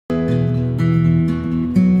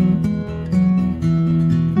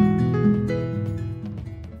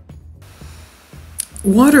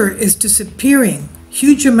water is disappearing.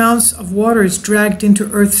 Huge amounts of water is dragged into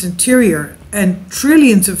Earth's interior, and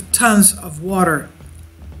trillions of tons of water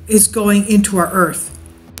is going into our Earth.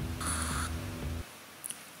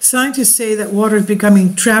 Scientists say that water is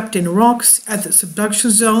becoming trapped in rocks at the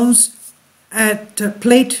subduction zones, as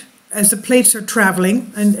the plates are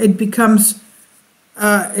traveling, and it becomes,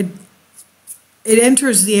 it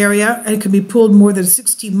enters the area and can be pulled more than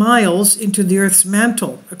 60 miles into the Earth's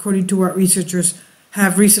mantle, according to what researchers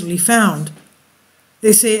have recently found.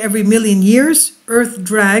 They say every million years, Earth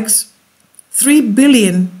drags 3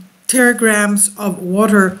 billion teragrams of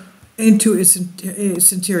water into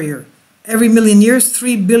its interior. Every million years,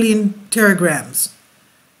 3 billion teragrams.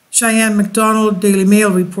 Cheyenne McDonald, Daily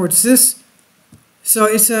Mail reports this. So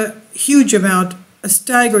it's a huge amount, a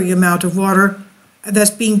staggering amount of water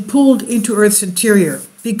that's being pulled into Earth's interior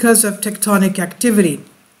because of tectonic activity.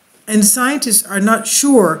 And scientists are not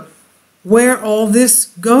sure where all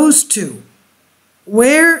this goes to.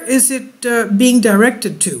 Where is it being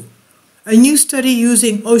directed to? A new study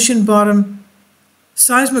using ocean bottom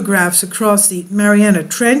seismographs across the Mariana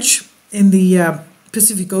Trench in the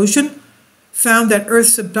Pacific Ocean found that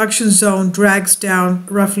Earth's subduction zone drags down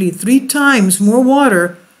roughly 3 times more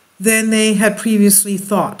water than they had previously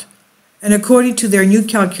thought. And according to their new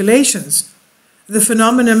calculations, the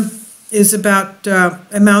phenomenon is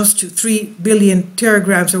amounts to 3 billion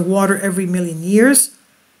teragrams of water every million years,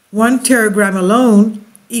 1 teragram alone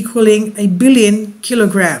equaling 1 billion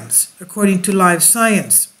kilograms, according to Live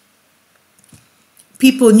Science.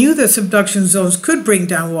 People knew that subduction zones could bring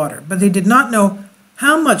down water, but they did not know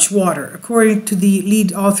how much water, according to the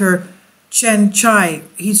lead author Chen Chai.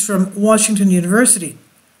 He's from Washington University.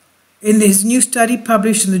 In his new study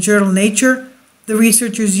published in the journal Nature, the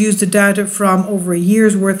researchers used the data from over a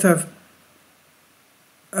year's worth of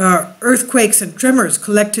earthquakes and tremors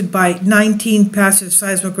collected by 19 passive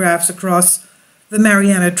seismographs across the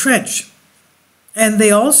Mariana Trench. And they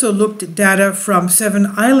also looked at data from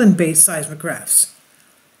 7 island-based seismographs,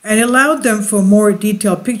 and allowed them for a more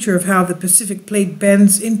detailed picture of how the Pacific Plate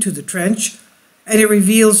bends into the trench, and it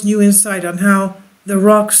reveals new insight on how the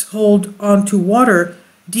rocks hold onto water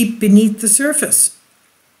deep beneath the surface.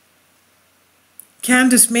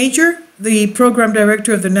 Candace Major, the program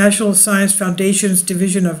director of the National Science Foundation's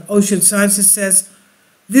Division of Ocean Sciences, says,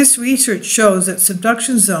 "This research shows that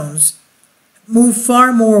subduction zones move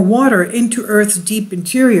far more water into Earth's deep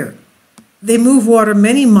interior. They move water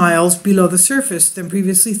many miles below the surface than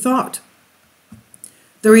previously thought."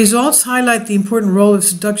 The results highlight the important role of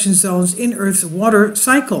subduction zones in Earth's water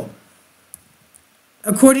cycle.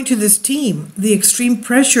 According to this team, the extreme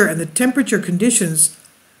pressure and the temperature conditions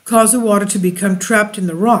cause the water to become trapped in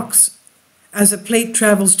the rocks as a plate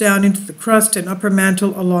travels down into the crust and upper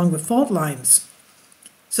mantle along the fault lines.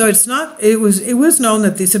 So it was known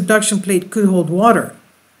that the subduction plate could hold water.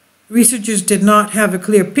 Researchers did not have a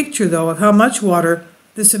clear picture, though, of how much water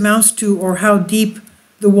this amounts to or how deep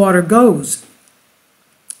the water goes.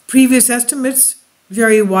 Previous estimates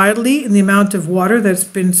vary widely in the amount of water that's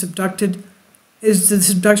been subducted. Is the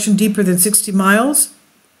subduction deeper than 60 miles?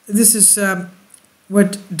 This is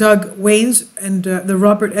what Doug Waynes and the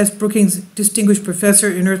Robert S. Brookings Distinguished Professor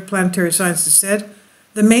in Earth Planetary Sciences said.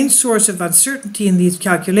 The main source of uncertainty in these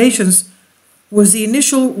calculations was the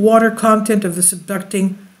initial water content of the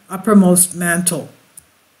subducting uppermost mantle.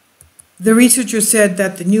 The researchers said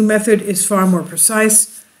that the new method is far more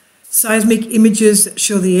precise. Seismic images that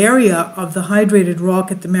show the area of the hydrated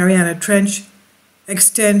rock at the Mariana Trench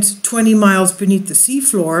extend 20 miles beneath the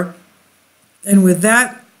seafloor, and with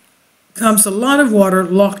that comes a lot of water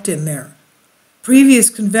locked in there. Previous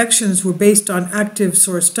convections were based on active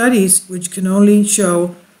source studies, which can only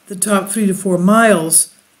show the top 3 to 4 miles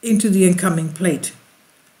into the incoming plate.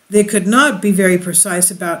 They could not be very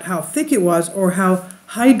precise about how thick it was or how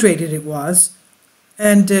hydrated it was.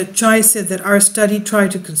 And Chai said that our study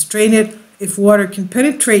tried to constrain it. If water can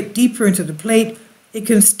penetrate deeper into the plate, it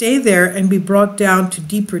can stay there and be brought down to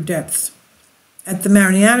deeper depths. At the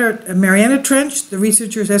Mariana Trench, the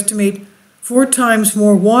researchers estimate 4 times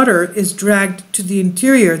more water is dragged to the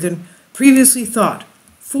interior than previously thought.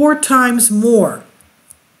 4 times more.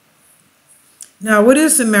 Now, what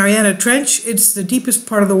is the Mariana Trench? It's the deepest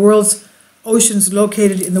part of the world's oceans,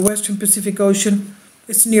 located in the western Pacific Ocean.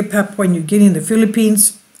 It's near Papua New Guinea in the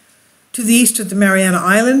Philippines. To the east of the Mariana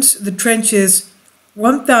Islands, the trench is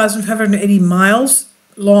 1,580 miles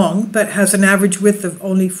long, but has an average width of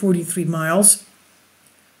only 43 miles.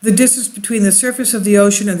 The distance between the surface of the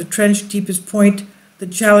ocean and the trench deepest point, the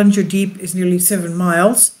Challenger Deep, is nearly 7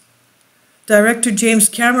 miles. Director James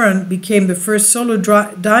Cameron became the first solo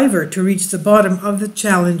diver to reach the bottom of the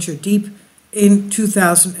Challenger Deep in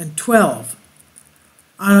 2012.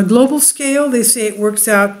 On a global scale, they say it works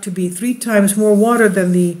out to be 3 times more water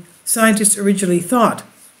than the scientists originally thought.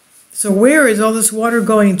 So where is all this water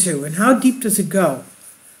going to, and how deep does it go?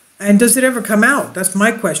 And does it ever come out? That's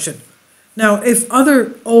my question. Now, if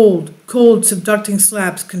other old, cold subducting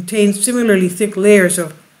slabs contain similarly thick layers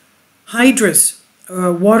of hydrous,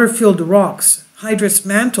 water-filled rocks, hydrous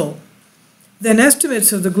mantle, then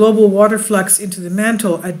estimates of the global water flux into the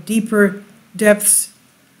mantle at deeper depths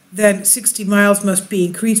than 60 miles must be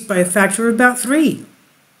increased by a factor of about 3.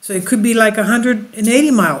 So it could be like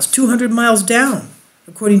 180 miles, 200 miles down,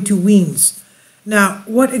 according to Wiens. Now,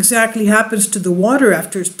 what exactly happens to the water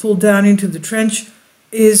after it's pulled down into the trench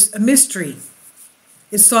is a mystery.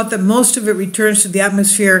 It's thought that most of it returns to the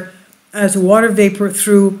atmosphere as water vapor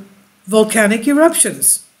through volcanic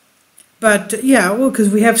eruptions. But yeah, well, because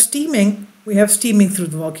we have steaming through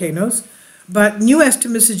the volcanoes, but new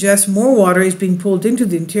estimates suggest more water is being pulled into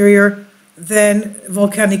the interior than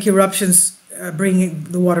volcanic eruptions bringing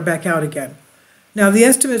the water back out again. Now, the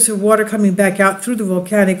estimates of water coming back out through the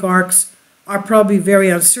volcanic arcs are probably very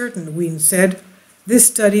uncertain, Wien said. This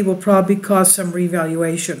study will probably cause some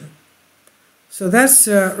reevaluation. So that's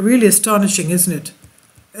really astonishing, isn't it?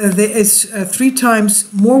 It's 3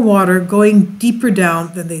 times more water going deeper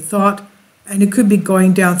down than they thought, and it could be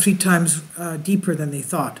going down 3 times deeper than they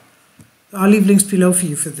thought. I'll leave links below for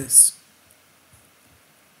you for this.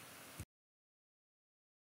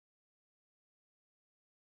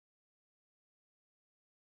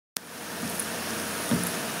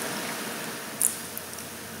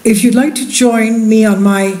 If you'd like to join me on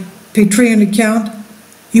my Patreon account,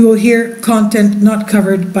 you will hear content not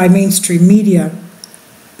covered by mainstream media.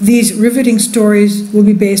 These riveting stories will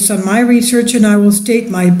be based on my research, and I will state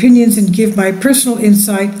my opinions and give my personal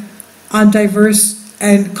insight on diverse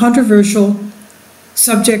and controversial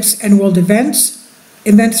subjects and world events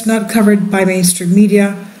not covered by mainstream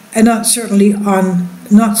media, and not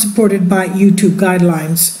supported by YouTube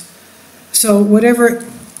guidelines. So whatever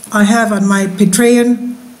I have on my Patreon,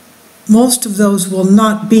 most of those will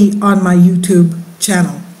not be on my YouTube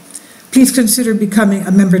channel. Please consider becoming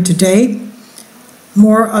a member today.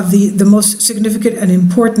 More of the most significant and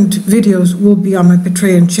important videos will be on my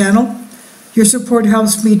Patreon channel. Your support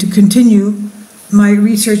helps me to continue my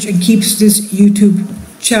research and keeps this YouTube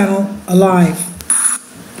channel alive.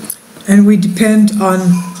 And we depend on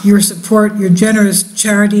your support, your generous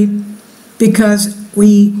charity, because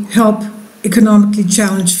we help economically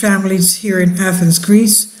challenged families here in Athens,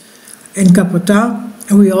 Greece, in Kapota,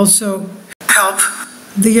 and we also help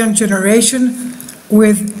the young generation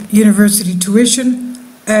with university tuition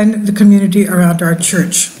and the community around our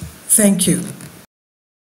church. Thank you.